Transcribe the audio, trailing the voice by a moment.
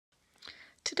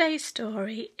Today's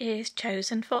story is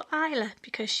chosen for Isla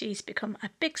because she's become a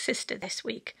big sister this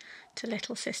week to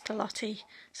little sister Lottie.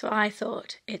 So I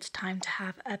thought it's time to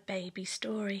have a baby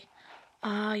story.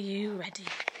 Are you ready?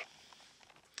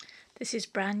 This is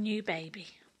Brand New Baby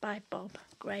by Bob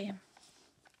Graham.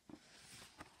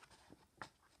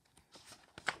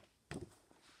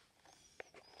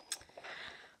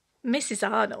 Mrs.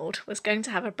 Arnold was going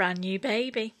to have a brand new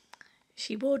baby.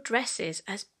 She wore dresses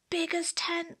as big as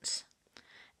tents.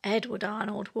 Edward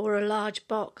Arnold wore a large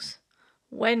box.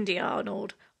 Wendy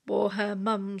Arnold wore her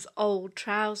mum's old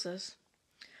trousers.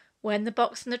 When the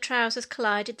box and the trousers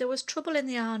collided, there was trouble in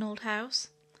the Arnold house.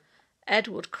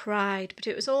 Edward cried, but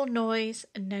it was all noise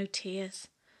and no tears.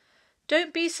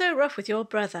 "Don't be so rough with your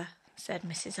brother," said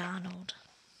Mrs. Arnold.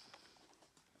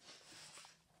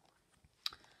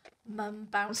 Mum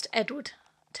bounced Edward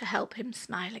to help him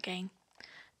smile again.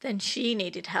 Then she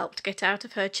needed help to get out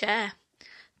of her chair.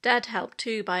 Dad helped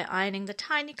too by ironing the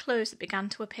tiny clothes that began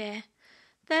to appear.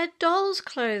 "They're doll's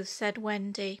clothes," said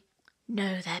Wendy.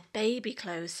 "No, they're baby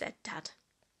clothes," said Dad.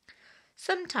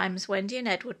 Sometimes Wendy and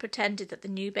Edward pretended that the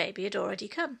new baby had already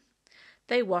come.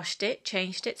 They washed it,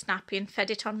 changed its nappy and fed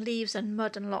it on leaves and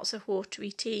mud and lots of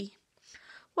watery tea.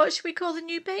 "What should we call the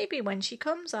new baby when she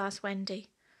comes?" asked Wendy.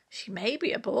 "She may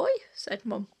be a boy," said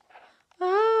Mum.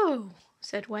 "Oh,"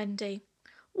 said Wendy.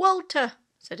 "Walter,"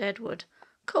 said Edward.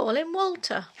 "Call him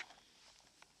Walter."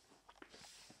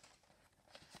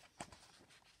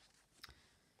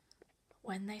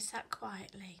 When they sat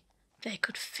quietly, they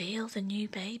could feel the new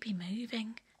baby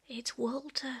moving. "It's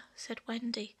Walter," said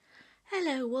Wendy.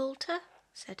 "Hello, Walter,"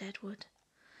 said Edward.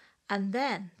 And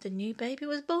then the new baby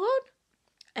was born.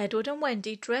 Edward and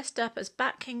Wendy dressed up as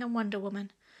Bat King and Wonder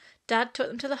Woman. Dad took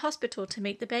them to the hospital to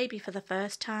meet the baby for the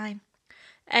first time.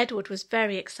 Edward was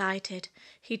very excited.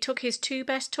 He took his two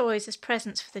best toys as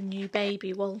presents for the new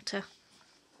baby, Walter.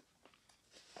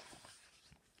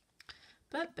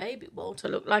 But baby Walter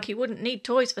looked like he wouldn't need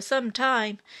toys for some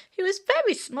time. He was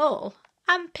very small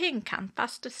and pink and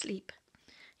fast asleep.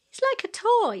 "He's like a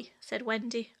toy," said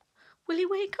Wendy. "Will he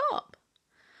wake up?"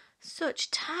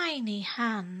 "Such tiny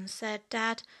hands," said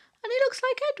Dad, "and he looks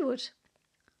like Edward."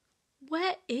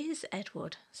 "Where is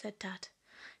Edward?" said Dad.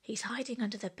 "He's hiding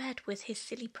under the bed with his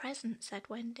silly presents," said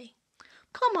Wendy.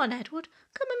 "Come on, Edward,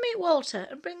 come and meet Walter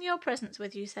and bring your presents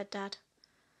with you," said Dad.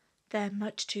 "They're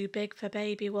much too big for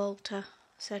baby Walter,"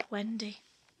 said Wendy.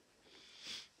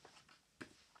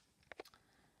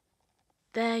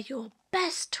 "They're your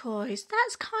best toys.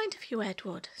 That's kind of you,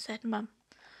 Edward," said Mum.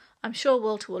 "I'm sure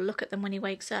Walter will look at them when he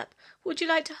wakes up. Would you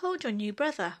like to hold your new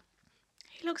brother?"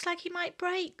 "He looks like he might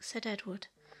break," said Edward.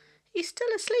 "He's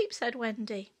still asleep," said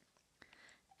Wendy.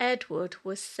 Edward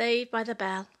was saved by the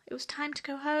bell. It was time to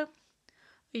go home.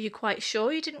 "Are you quite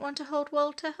sure you didn't want to hold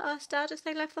Walter?" asked Dad as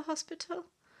they left the hospital.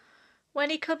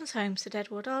 "When he comes home," said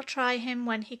Edward. "I'll try him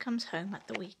when he comes home at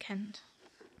the weekend."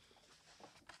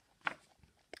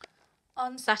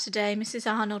 On Saturday, Mrs.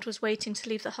 Arnold was waiting to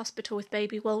leave the hospital with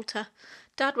baby Walter.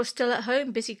 Dad was still at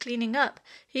home, busy cleaning up.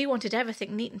 He wanted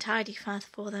everything neat and tidy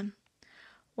for them.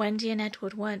 Wendy and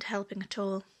Edward weren't helping at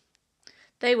all.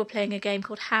 They were playing a game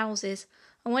called Houses,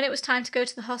 and when it was time to go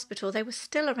to the hospital, they were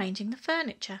still arranging the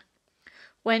furniture.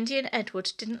 Wendy and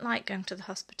Edward didn't like going to the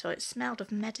hospital. It smelled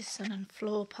of medicine and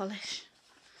floor polish.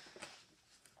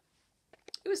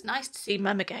 It was nice to see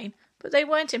Mum again, but they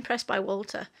weren't impressed by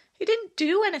Walter. He didn't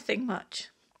do anything much.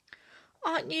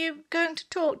 "Aren't you going to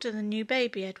talk to the new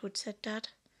baby, Edward?" said Dad.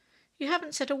 "You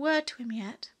haven't said a word to him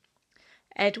yet."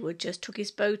 Edward just took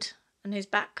his boat and his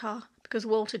back car because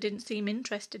Walter didn't seem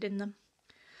interested in them.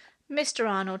 Mr.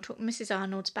 Arnold took Mrs.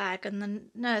 Arnold's bag and the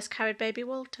nurse carried baby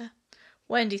Walter.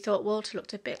 Wendy thought Walter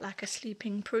looked a bit like a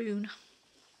sleeping prune.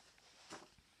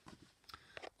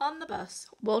 On the bus,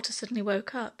 Walter suddenly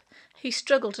woke up. He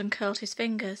struggled and curled his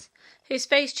fingers. His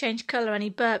face changed colour and he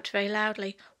burped very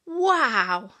loudly.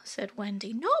 "Wow!" said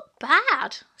Wendy. "Not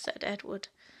bad," said Edward.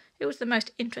 It was the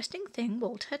most interesting thing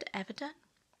Walter had ever done.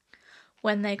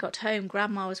 When they got home,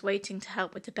 Grandma was waiting to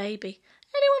help with the baby.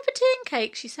 "Anyone for tea and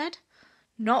cake?" she said.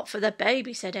 "Not for the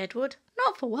baby," said Edward.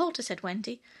 "Not for Walter," said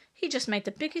Wendy. "He just made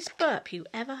the biggest burp you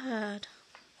ever heard."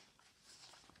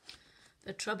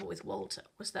 The trouble with Walter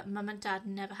was that Mum and Dad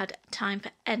never had time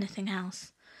for anything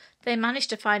else. They managed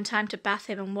to find time to bath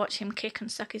him and watch him kick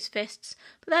and suck his fists,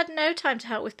 but they had no time to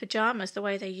help with pyjamas the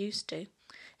way they used to.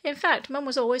 In fact, Mum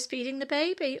was always feeding the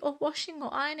baby, or washing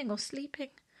or ironing or sleeping.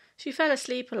 She fell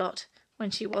asleep a lot when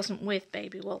she wasn't with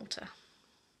baby Walter.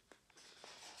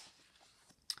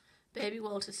 Baby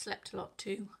Walter slept a lot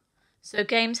too, so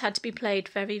games had to be played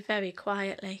very, very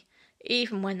quietly,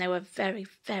 even when they were very,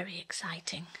 very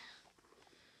exciting.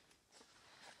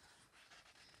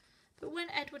 But when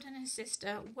Edward and his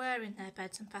sister were in their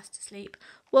beds and fast asleep,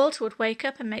 Walter would wake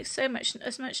up and make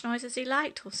as much noise as he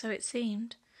liked, or so it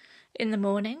seemed. In the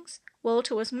mornings,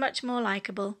 Walter was much more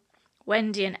likeable.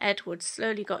 Wendy and Edward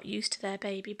slowly got used to their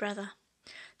baby brother.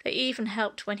 They even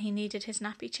helped when he needed his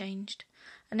nappy changed.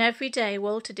 And every day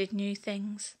Walter did new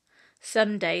things.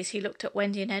 Some days he looked at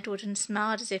Wendy and Edward and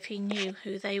smiled as if he knew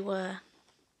who they were.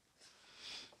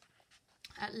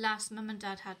 At last, Mum and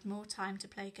Dad had more time to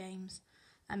play games,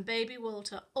 and baby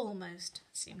Walter almost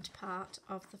seemed part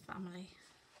of the family.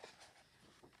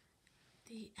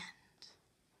 The end.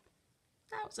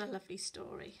 That was a lovely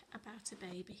story about a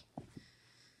baby.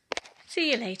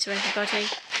 See you later, everybody.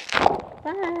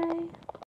 Bye.